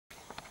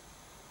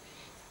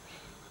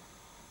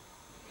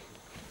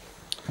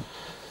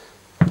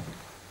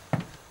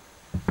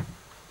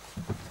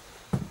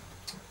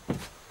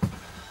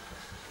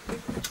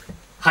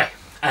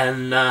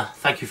and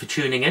thank you for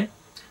tuning in.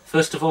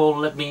 First of all,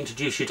 let me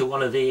introduce you to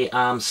one of the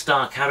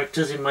star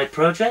characters in my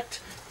project.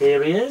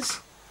 Here he is.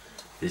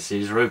 This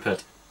is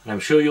Rupert, and I'm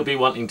sure you'll be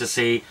wanting to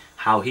see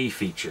how he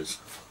features.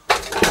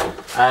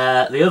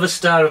 The other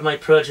star of my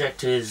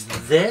project is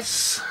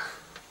this,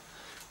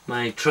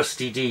 my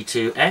trusty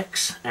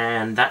D2X,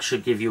 and that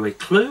should give you a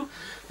clue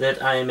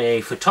that I'm a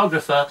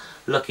photographer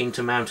looking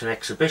to mount an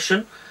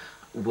exhibition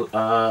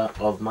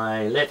of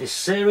my latest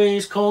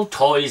series called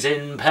Toys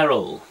in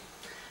Peril.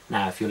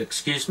 Now, if you'll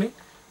excuse me,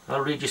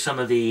 I'll read you some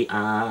of the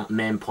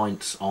main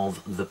points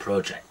of the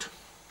project.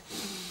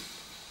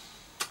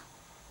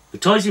 The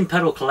Toys in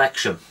Peril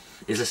collection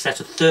is a set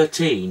of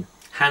 13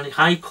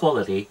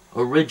 high-quality,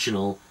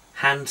 original,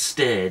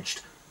 hand-staged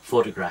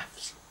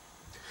photographs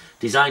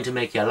designed to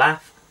make you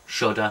laugh,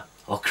 shudder,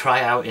 or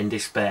cry out in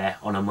despair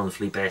on a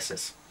monthly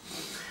basis.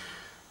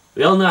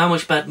 We all know how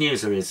much bad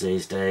news there is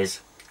these days,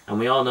 and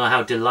we all know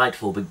how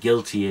delightful but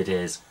guilty it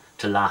is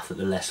to laugh at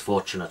the less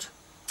fortunate.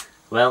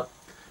 Well,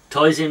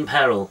 Toys in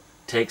Peril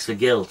takes the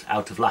guilt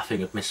out of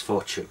laughing at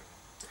misfortune.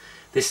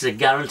 This is a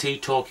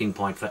guaranteed talking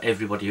point for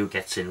everybody who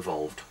gets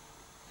involved.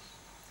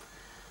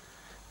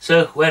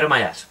 So, where am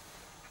I at?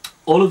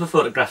 All of the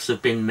photographs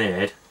have been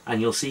made,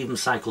 and you'll see them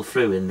cycle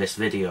through in this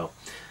video.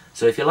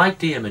 So if you like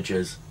the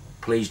images,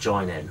 please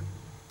join in.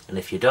 And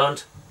if you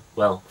don't,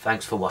 well,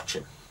 thanks for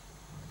watching.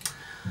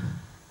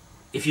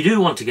 If you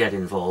do want to get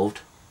involved,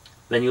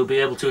 then you'll be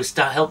able to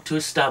help to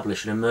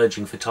establish an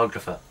emerging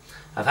photographer.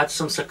 I've had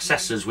some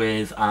successes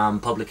with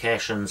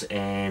publications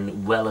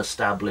in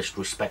well-established,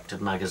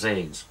 respected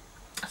magazines,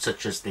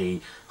 such as the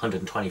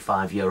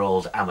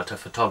 125-year-old Amateur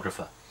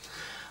Photographer.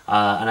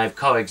 And I've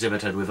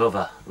co-exhibited with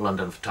other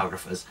London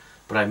photographers,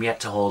 but I'm yet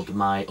to hold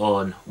my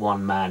own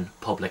one-man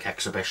public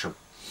exhibition.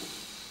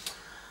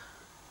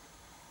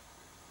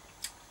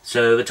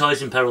 So the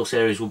Toys in Peril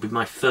series will be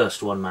my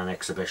first one-man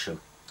exhibition,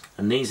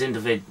 and these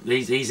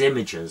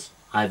images,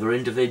 either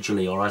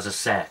individually or as a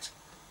set,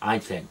 I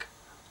think,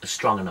 are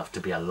strong enough to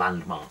be a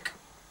landmark.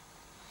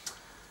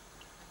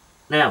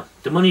 Now,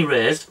 the money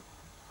raised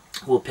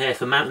will pay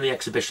for mounting the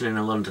exhibition in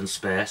a London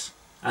space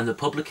and the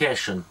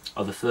publication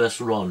of the first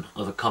run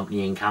of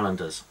accompanying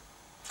calendars.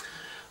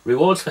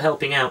 Rewards for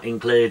helping out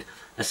include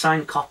a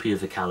signed copy of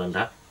the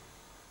calendar,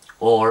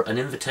 or an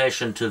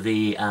invitation to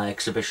the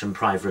exhibition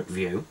private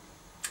view,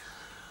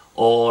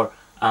 or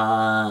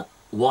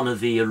one of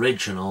the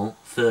original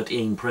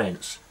 13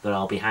 prints that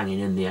I'll be hanging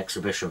in the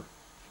exhibition,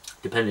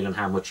 depending on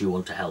how much you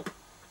want to help.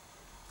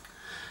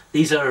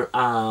 These are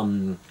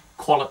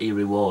quality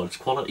rewards,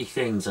 quality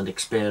things and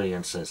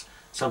experiences,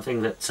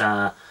 something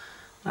that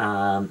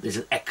is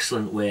an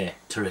excellent way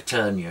to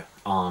return you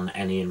on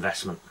any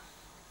investment.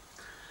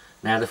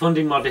 Now, the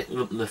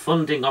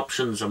funding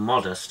options are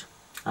modest,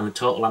 and the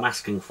total I'm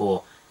asking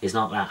for is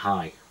not that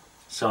high,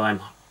 so I'm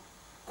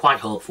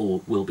quite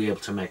hopeful we'll be able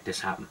to make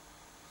this happen.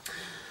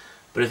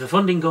 But if the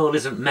funding goal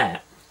isn't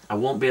met, I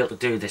won't be able to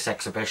do this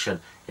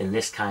exhibition in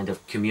this kind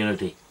of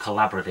community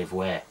collaborative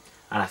way,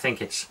 and I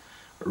think it's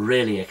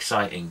really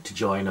exciting to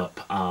join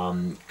up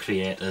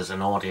creators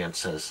and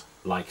audiences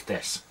like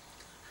this.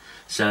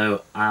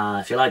 So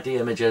if you like the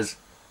images,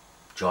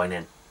 join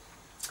in.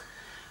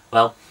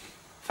 Well,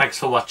 thanks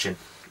for watching,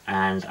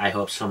 and I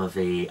hope some of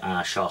the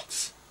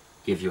shots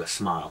give you a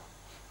smile.